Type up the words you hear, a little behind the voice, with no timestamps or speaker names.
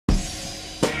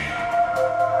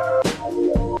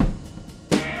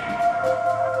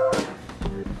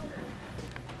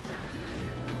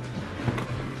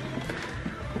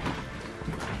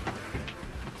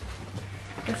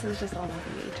just all on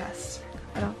VHS.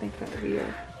 I don't think that we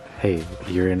are. Hey,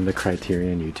 you're in the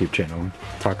Criterion YouTube channel.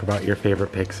 Talk about your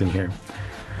favorite picks in here.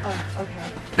 Oh,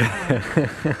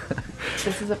 okay.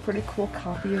 This is a pretty cool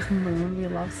copy of Moon. We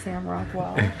love Sam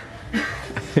Rockwell.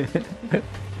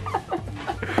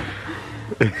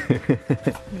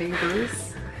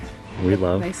 Neighbors. We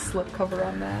love. Nice slipcover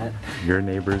on that. Your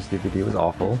Neighbors DVD was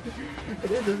awful. It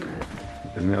is, isn't it?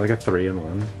 Isn't it like a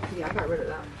 3-in-1? Yeah, I got rid of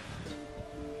that.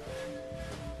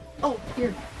 Oh,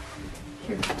 here.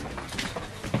 Here.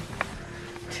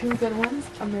 Two good ones.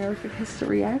 American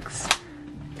History X.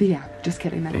 Yeah, just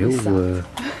kidding. That was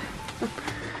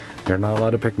They're not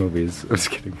allowed to pick movies. I'm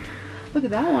just kidding. Look at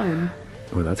that one.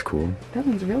 Oh, that's cool. That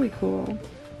one's really cool.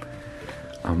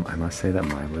 I must say that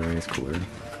my Blu-ray is cooler.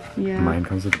 Yeah. Mine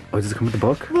comes with. Oh, does it come with the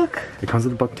book? Look. It comes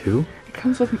with the book too? It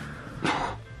comes with.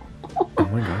 Oh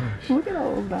my gosh. Look at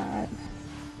all of that.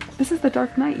 This is The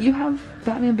Dark Knight. You have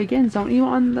Batman Begins, don't you?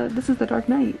 On the. This is The Dark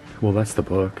Knight. Well, that's the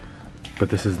book. But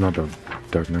this is not the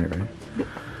Dark Knight, right?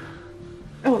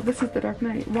 Oh, this is The Dark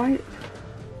Knight. Why?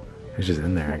 It's just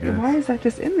in there, I guess. Why is that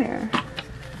just in there?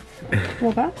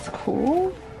 Well, that's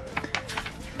cool.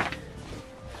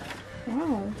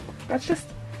 Wow. That's just...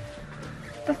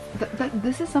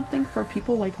 This is something for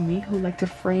people like me who like to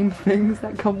frame things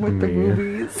that come with the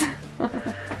movies.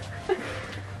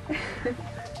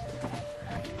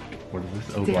 What is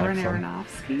this? Oh, Darren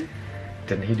Aronofsky.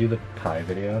 Didn't he do the Pie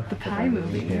video? The Pie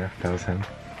movie. Yeah, that was him.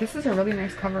 This is a really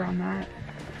nice cover on that.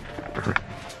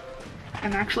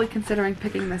 I'm actually considering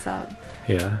picking this up.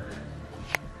 Yeah.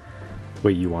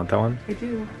 Wait, you want that one? I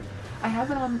do. I have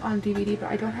it on DVD,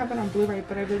 but I don't have it on Blu-ray,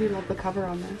 but I really love the cover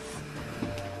on this.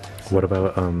 What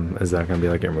about, is that gonna be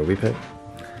like your movie pick?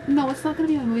 No, it's not gonna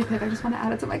be my movie pick. I just want to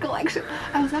add it to my collection.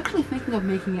 I was actually thinking of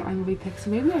making it my movie pick, so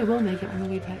maybe I will make it my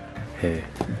movie pick. Hey,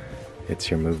 it's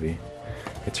your movie.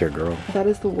 It's your girl. That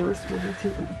is the worst movie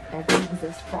to ever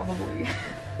exist, probably.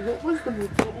 What was the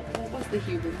movie? What was The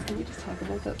Humans? Can we just talk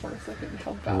about that for a second?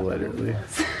 How bad Literally.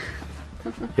 that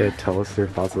was. Yeah, tell us your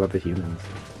thoughts about The Humans.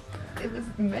 It was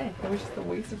meh. It was just a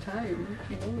waste of time.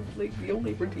 You know, like the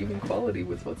only redeeming quality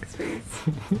was what's his face.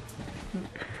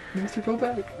 Mr.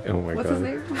 Toback. Oh my What's god.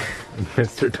 his name?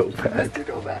 Mr. Toback. Mr.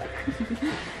 Toback.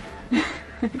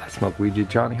 I smoke weed with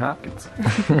Johnny Hopkins.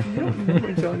 You don't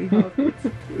remember Johnny Hopkins.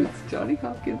 It's Johnny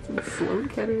Hopkins and Sloan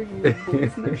Kettering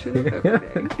voicing their shit up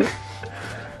every day.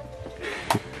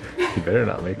 You better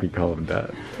not make me call him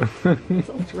that. So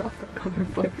drop that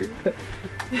motherfucker.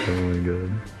 Oh my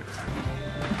god.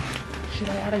 Should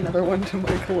I add another one to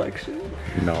my collection?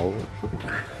 No.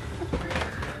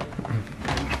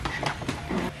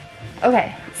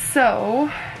 Okay, so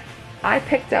I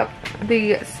picked up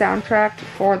the soundtrack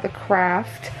for The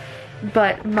Craft,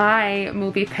 but my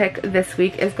movie pick this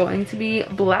week is going to be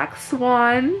Black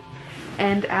Swan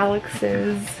and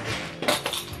Alex's...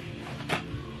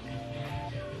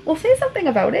 Well, say something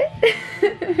about it.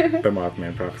 The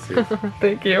Mothman Prophecy.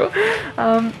 Thank you.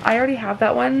 I already have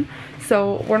that one,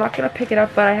 so we're not gonna pick it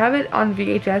up, but I have it on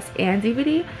VHS and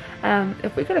DVD.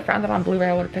 If we could have found it on Blu-ray,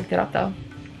 I would have picked it up though,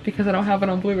 because I don't have it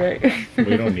on Blu-ray.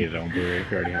 We don't need it on Blu-ray,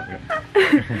 we already have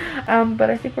it. But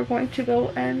I think we're going to go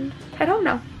and head home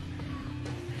now.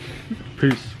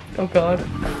 Peace. Oh god.